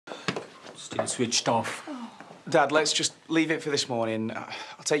Still switched off. Oh. Dad, let's just leave it for this morning.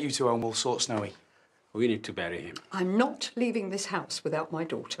 I'll take you two home, we'll sort Snowy. We need to bury him. I'm not leaving this house without my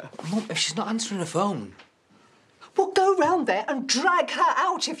daughter. Mum, if she's not answering her phone... Well, go round there and drag her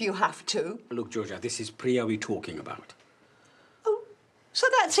out if you have to. Look, Georgia, this is Priya we're talking about. Oh, so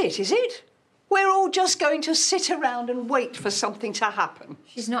that's it, is it? We're all just going to sit around and wait for something to happen.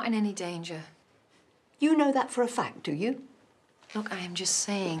 She's not in any danger. You know that for a fact, do you? Look, I am just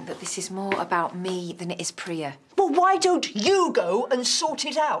saying that this is more about me than it is Priya. Well, why don't you go and sort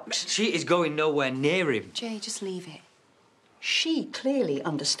it out? She is going nowhere near him. Jay, just leave it. She clearly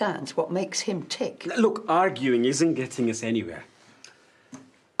understands what makes him tick. Look, arguing isn't getting us anywhere.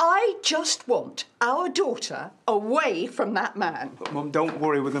 I just want our daughter away from that man. Look, Mum, don't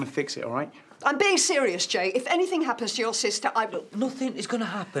worry, we're going to fix it, all right? I'm being serious, Jay. If anything happens to your sister, I will... Nothing is going to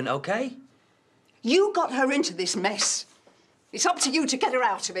happen, OK? You got her into this mess. It's up to you to get her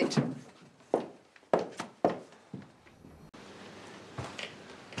out of it.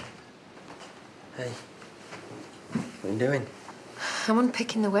 Hey, what are you doing? I'm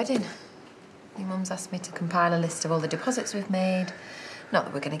unpicking the wedding. Your mum's asked me to compile a list of all the deposits we've made. Not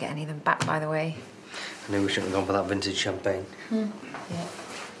that we're going to get any of them back, by the way. I knew we shouldn't have gone for that vintage champagne. Yeah.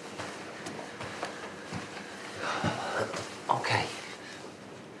 OK.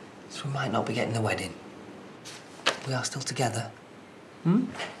 So we might not be getting the wedding. We are still together.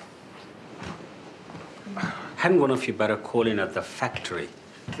 Hadn't one of you better call in at the factory?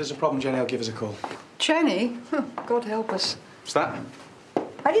 If there's a problem, Jenny, I'll give us a call. Jenny? God help us. What's that?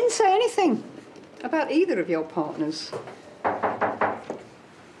 I didn't say anything about either of your partners.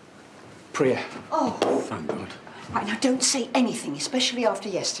 Priya. Oh. Thank God. Right, now don't say anything, especially after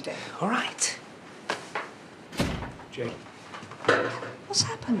yesterday. All right. Jay. What's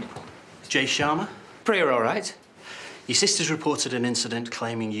happened? Jay Sharma, Priya, all right? your sister's reported an incident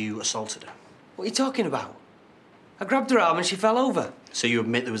claiming you assaulted her. What are you talking about? I grabbed her arm and she fell over. So you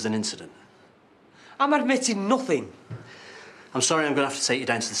admit there was an incident? I'm admitting nothing. I'm sorry, I'm going to have to take you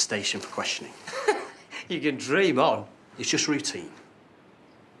down to the station for questioning. You can dream on. It's just routine.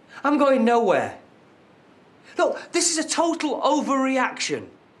 I'm going nowhere. Look, this is a total overreaction.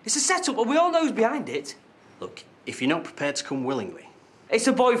 It's a setup, and we all know who's behind it. Look, if you're not prepared to come willingly... It's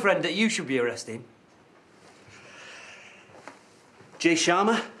a boyfriend that you should be arresting. Jay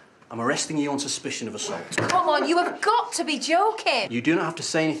Sharma, I'm arresting you on suspicion of assault. Come on, you have got to be joking. You do not have to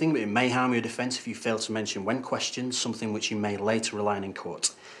say anything, but it may harm your defence if you fail to mention when questioned something which you may later rely on in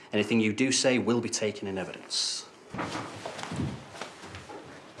court. Anything you do say will be taken in evidence.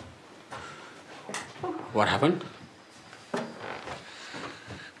 What happened?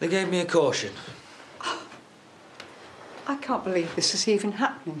 They gave me a caution. I can't believe this is even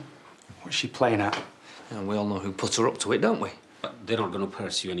happening. What's she playing at? And we all know who put her up to it, don't we? But they're not going to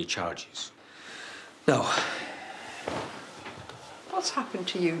pursue any charges. No. What's happened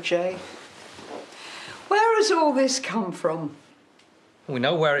to you, Jay? Where has all this come from? We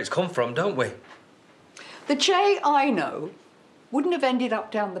know where it's come from, don't we? The Jay I know wouldn't have ended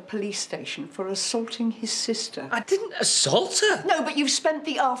up down the police station for assaulting his sister. I didn't assault her. No, but you've spent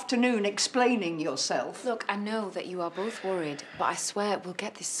the afternoon explaining yourself. Look, I know that you are both worried, but I swear we'll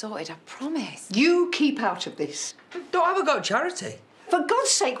get this sorted, I promise. You keep out of this. Don't have a go at Charity. For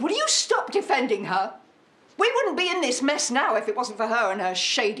God's sake, will you stop defending her? We wouldn't be in this mess now if it wasn't for her and her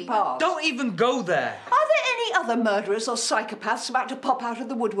shady past. Don't even go there. Are there any other murderers or psychopaths about to pop out of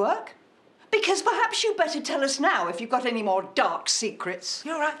the woodwork? Because perhaps you'd better tell us now if you've got any more dark secrets.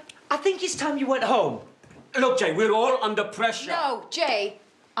 You're right. I think it's time you went home. Look, Jay, we're all under pressure. No, Jay,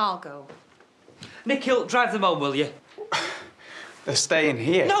 I'll go. Nikhil, drive them home, will you? They're staying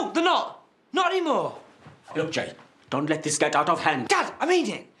here. No, they're not. Not anymore. Look, Jay, don't let this get out of hand. Dad, I mean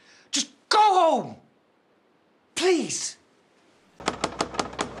it. Just go home. Please. Open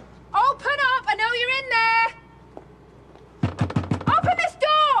up! I know you're in there! Open this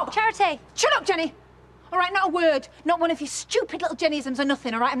door! Charity! Shut up, Jenny! All right, not a word. Not one of your stupid little Jennyisms or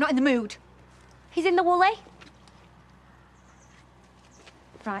nothing, all right? I'm not in the mood. He's in the woolly.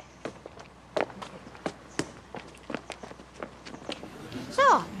 Right.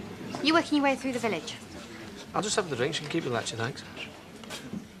 So, you working your way through the village? I'll just have the drinks and keep your lecture, thanks.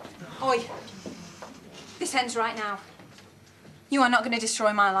 Oi. This ends right now. You are not going to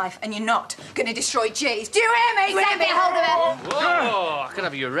destroy my life, and you're not going to destroy Jay's. Do you hear me? Get hold of him! Whoa! I could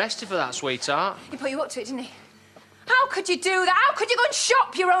have you arrested for that, sweetheart. He put you up to it, didn't he? How could you do that? How could you go and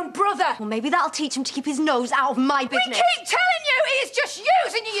shop your own brother? Well, maybe that'll teach him to keep his nose out of my business. We keep telling you he is just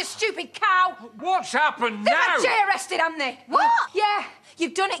using you, you stupid cow. What's happened They've now? had Jay arrested, haven't they? What? Yeah,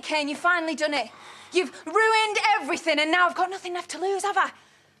 you've done it, Kane. You've finally done it. You've ruined everything, and now I've got nothing left to lose, have I?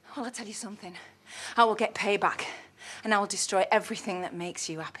 Well, I'll tell you something. I will get payback, and I will destroy everything that makes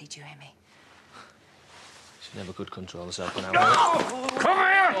you happy, do you hear me? She never could control herself when Come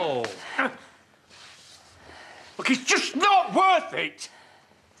here! Oh. Look, it's just not worth it!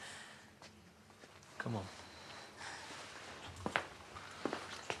 Come on.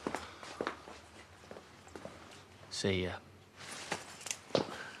 See ya.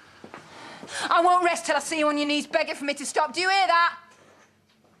 I won't rest till I see you on your knees begging for me to stop. Do you hear that?